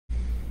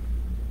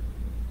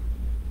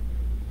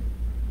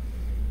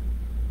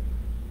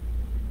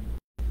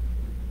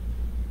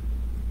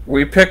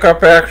We pick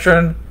up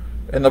action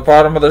in the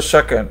bottom of the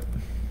second.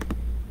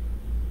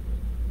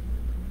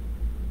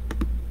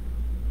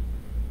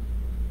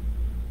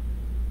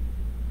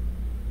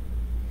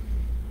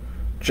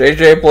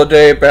 J.J.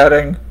 Bleday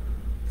batting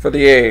for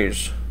the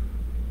A's.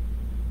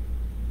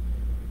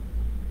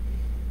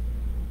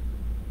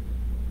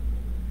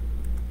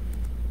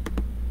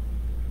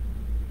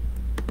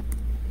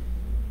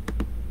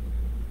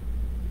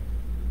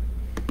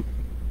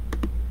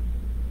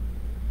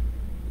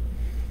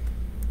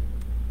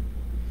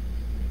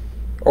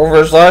 Over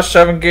his last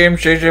 7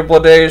 games, J.J.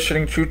 Bleday is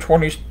hitting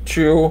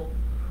 .222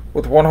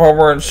 with 1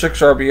 homer and 6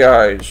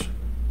 RBIs.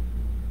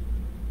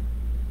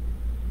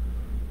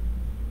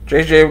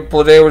 J.J.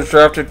 Bleday was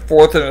drafted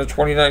 4th in the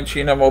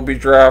 2019 MLB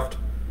draft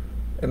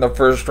in the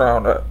first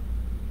round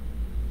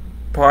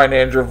behind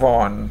Andrew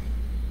Vaughn.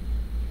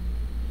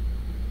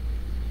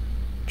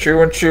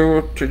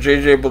 2-2 to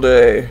J.J.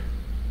 Bleday.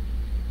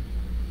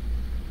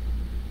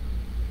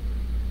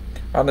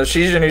 On the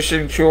season, he's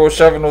hitting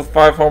 .207 with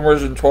 5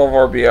 homers and 12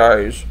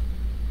 RBIs.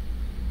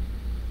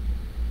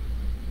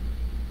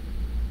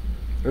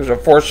 There's a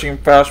 4-seam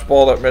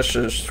fastball that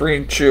misses.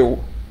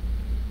 3-2.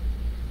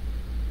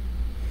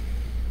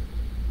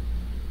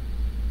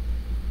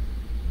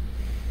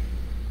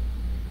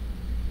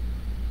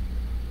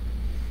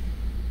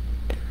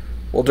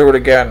 We'll do it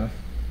again.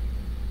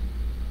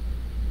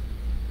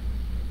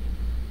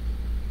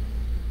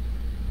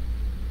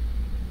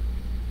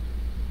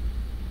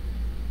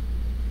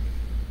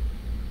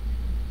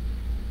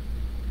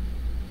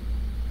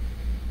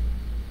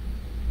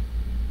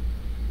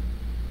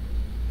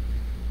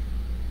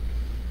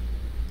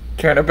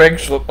 Tanner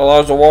Banks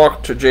allows a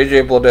walk to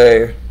J.J.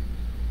 Bleday.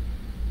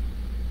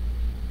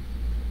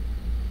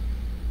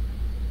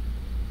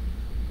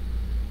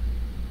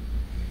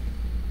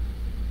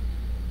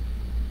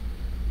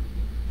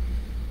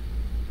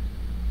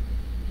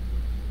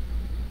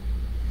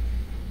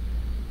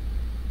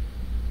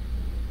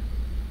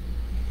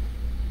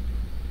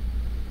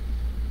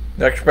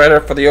 Next batter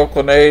for the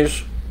Oakland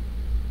A's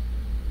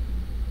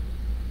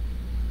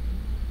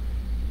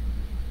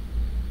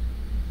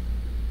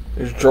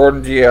is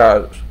Jordan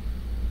Diaz.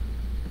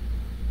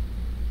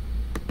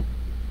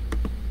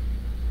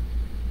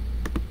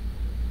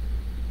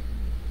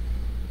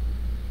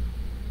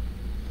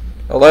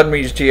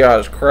 Aledmys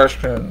Diaz,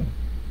 correction.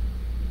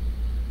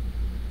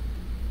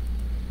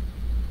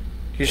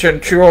 He's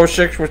hitting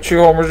 .206 with 2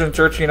 homers and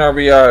 13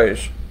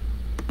 RBIs.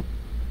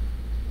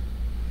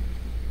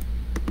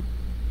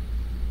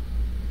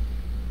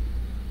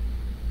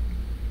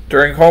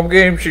 During home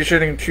games, he's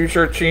hitting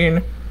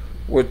 .213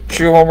 with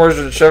 2 homers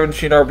and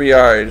 17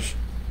 RBIs.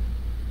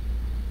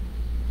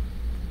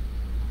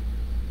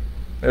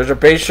 There's a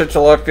base hit to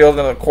left field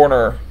in the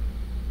corner.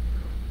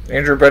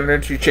 Andrew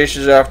Benintendi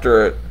chases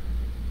after it.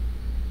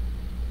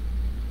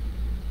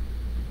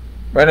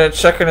 Bennett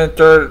second and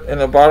third in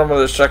the bottom of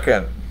the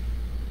second.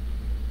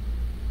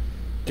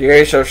 The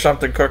A's have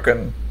something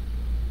cooking.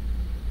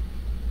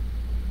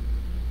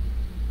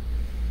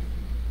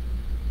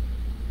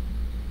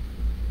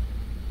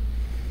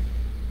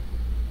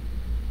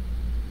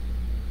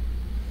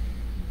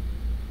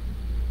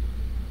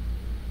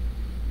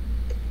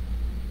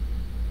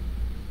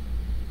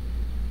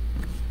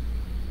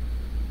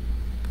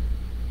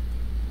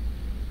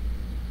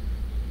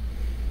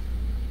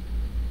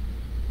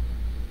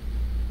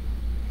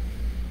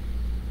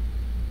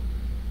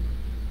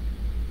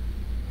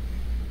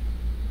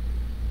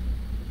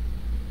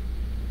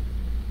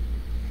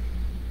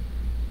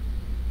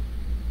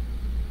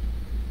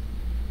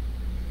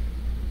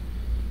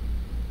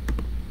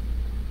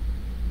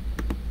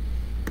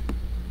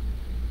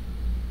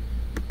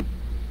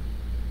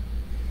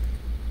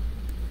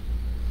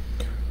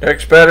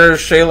 Next batter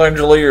is Shea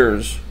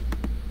Langeliers.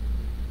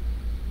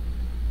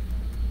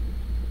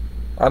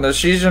 On the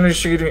season,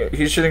 he's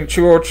hitting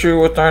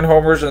 .202 with 9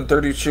 homers and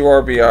 32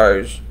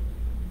 RBIs.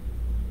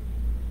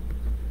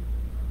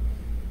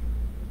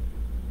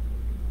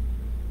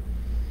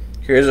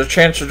 He has a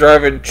chance to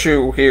drive in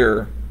 2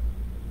 here.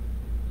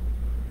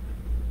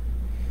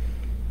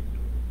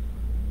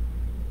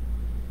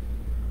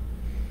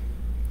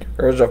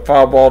 There's a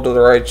foul ball to the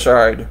right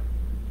side.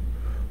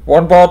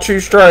 1 ball, 2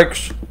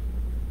 strikes.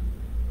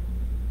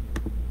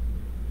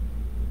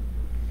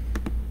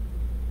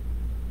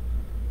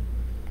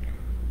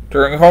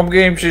 During home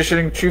games, he's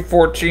hitting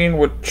 .214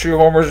 with 2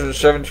 homers and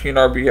 17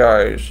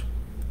 RBIs.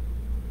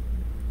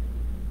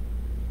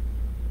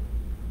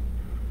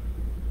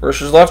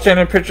 Versus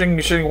left-handed pitching,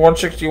 he's hitting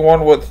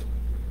 .161 with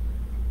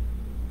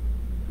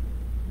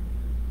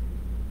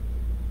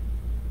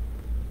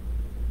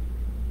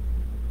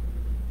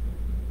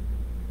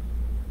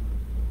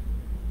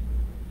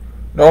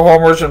no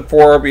homers and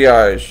 4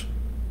 RBIs.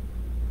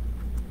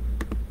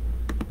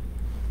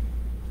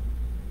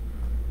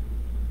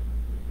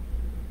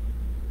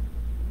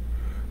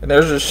 And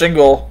there's a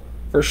single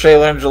for Shea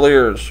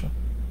Langeliers.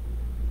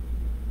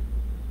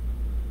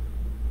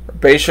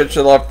 Base hit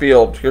to left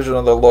field. Here's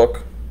another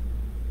look.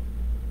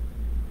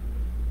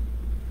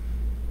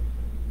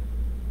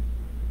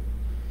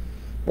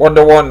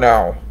 1-1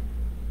 now.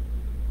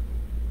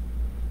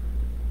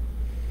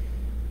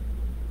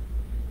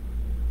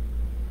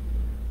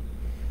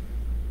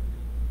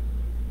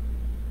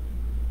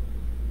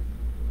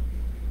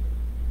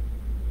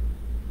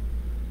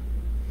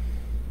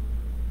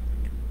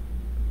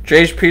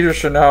 Jace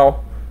Peterson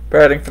now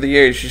batting for the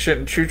A's. He's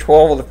hitting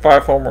 .212 with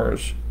 5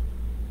 homers.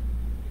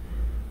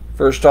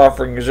 First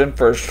offering is in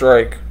for a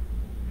strike.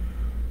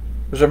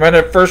 There's a man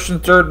at first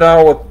and third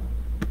now with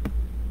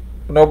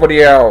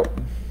nobody out.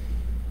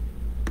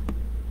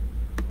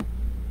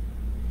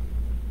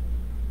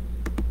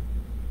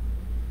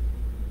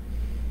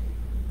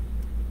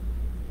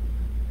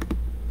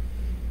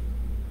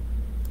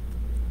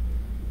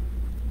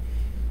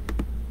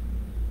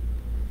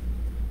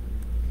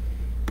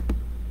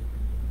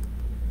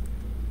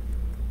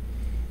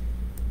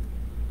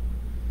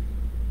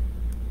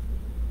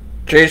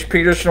 Jace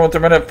Peterson with the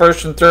man at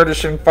first and third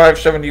is hitting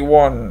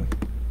 .571.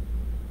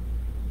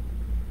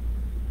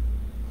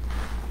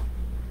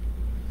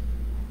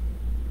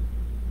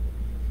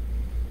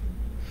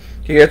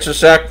 He hits a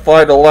sac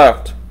fly to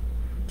left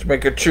to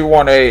make it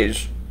 2-1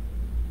 A's.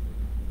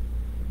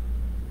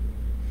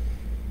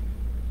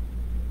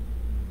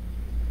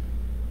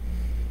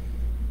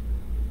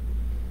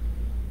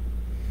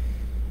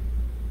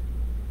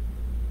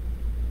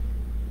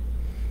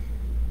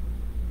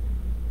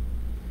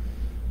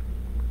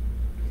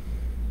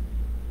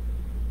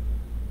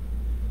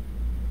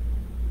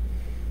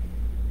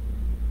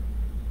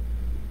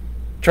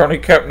 Tony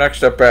Kemp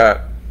next at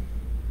bat.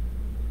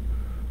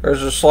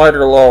 There's a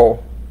slider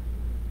low.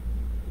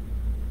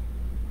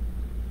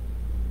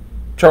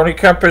 Tony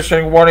Kemp is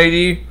hitting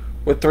 .180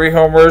 with 3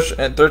 homers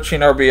and 13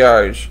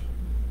 RBIs.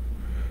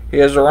 He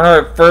has a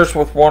runner at first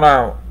with 1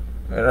 out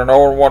and an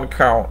 0-1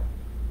 count.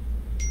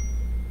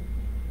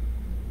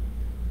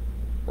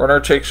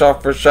 Runner takes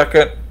off for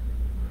second.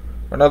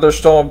 Another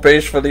stolen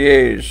base for the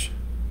A's.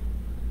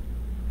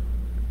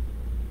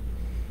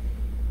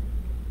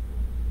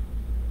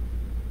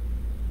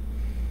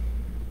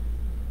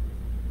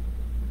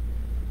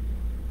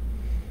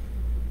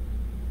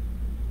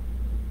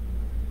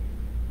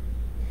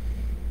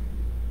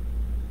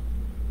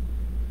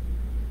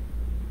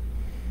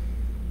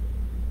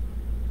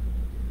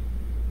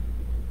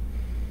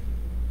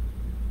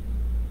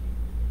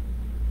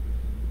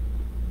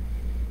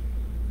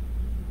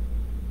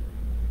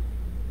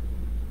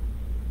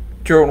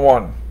 Two and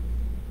one.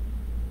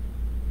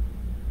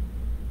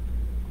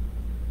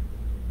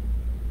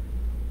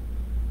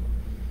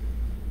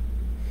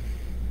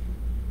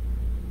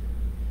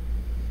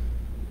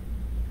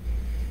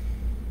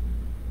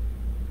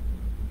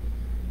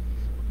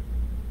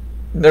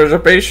 There's a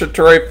base hit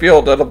to right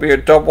field. That'll be a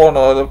double, and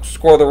it'll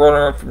score the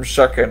runner from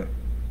second.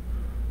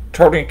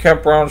 Tony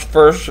Kemp rounds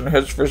first and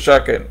hits for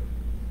second.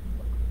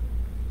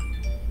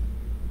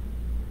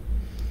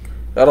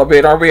 That'll be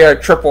an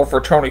RBI triple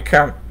for Tony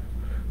Kemp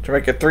to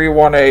make it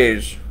 3-1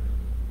 A's.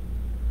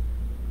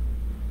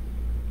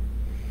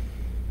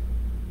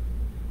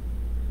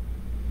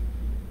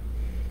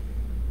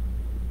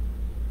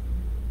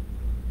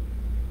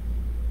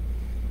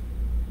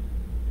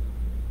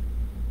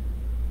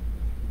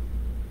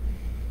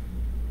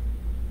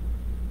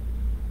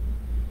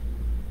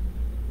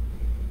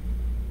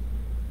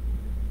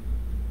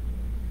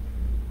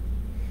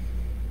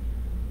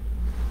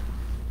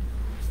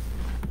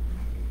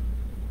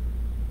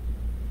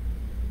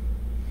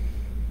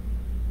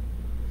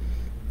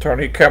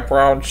 Tony Kemp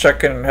rounds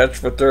second and heads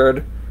for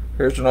third.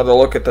 Here's another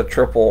look at the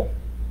triple.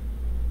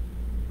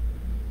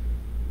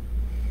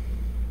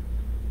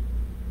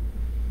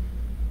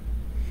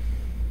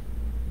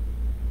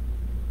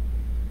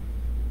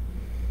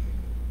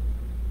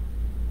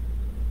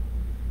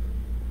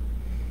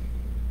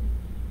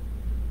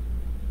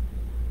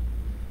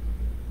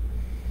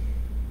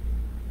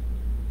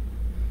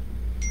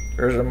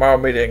 There's a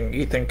mound meeting.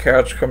 Ethan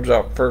Katz comes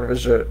out for a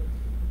visit.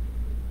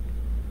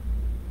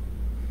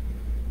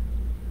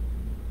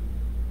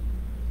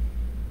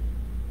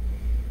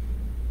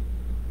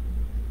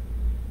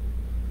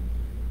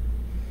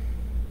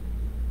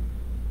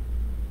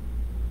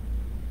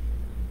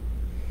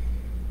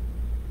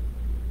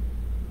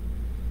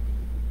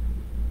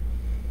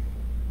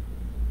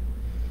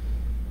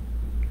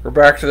 We're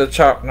back to the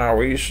top now.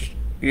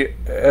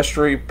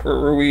 Esteury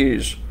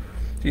Ruiz.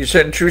 He's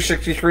hitting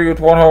 .263 with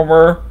 1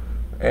 homer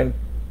and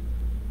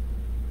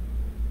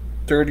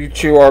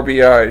 32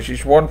 RBIs.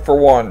 He's 1 for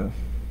 1.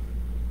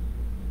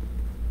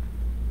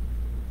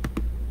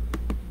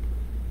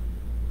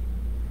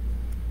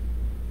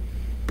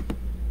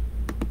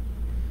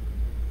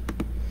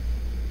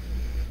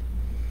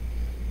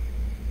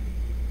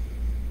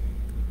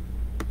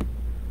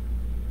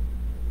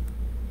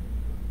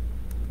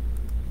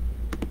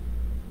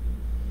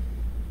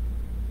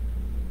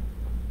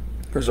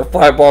 There's a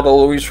fly ball to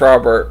Luis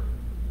Robert.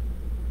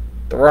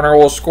 The runner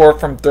will score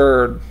from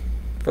third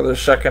for the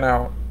second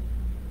out.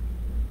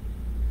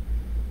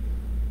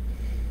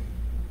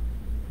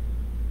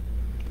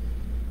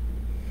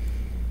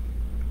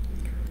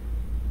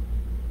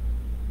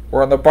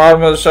 We're on the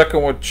bottom of the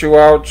second with 2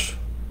 outs.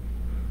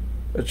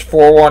 It's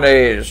 4-1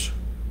 A's.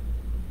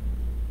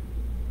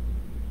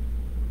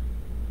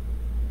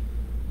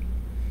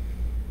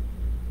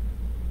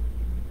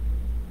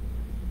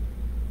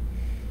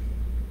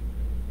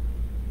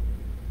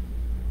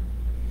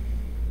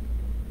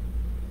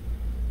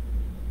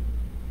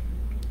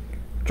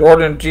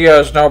 Jordan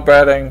Diaz now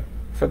batting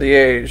for the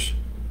A's.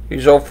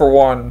 He's 0 for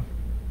 1.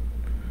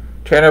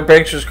 Tanner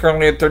Banks is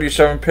currently at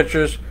 37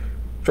 pitches.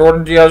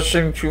 Jordan Diaz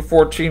sitting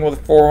 214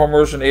 with 4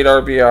 homers and 8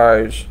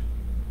 RBIs.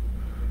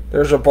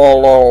 There's a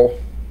ball low.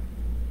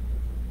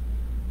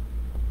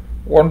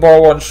 1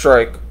 ball, 1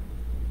 strike.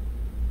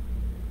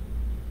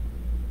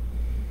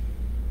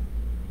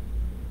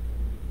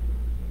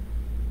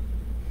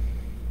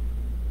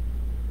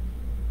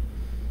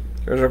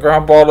 There's a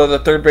ground ball to the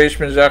third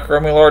baseman, Zach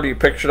Remillard. He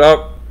picks it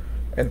up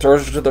and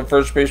throws it to the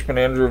first baseman,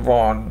 Andrew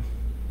Vaughn.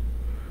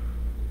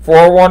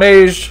 4-1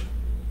 A's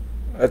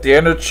at the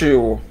end of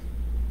 2.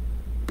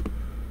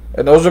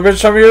 And those have been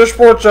some of your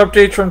sports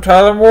updates from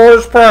Tyler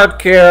Moore's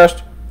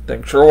podcast.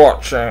 Thanks for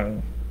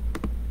watching.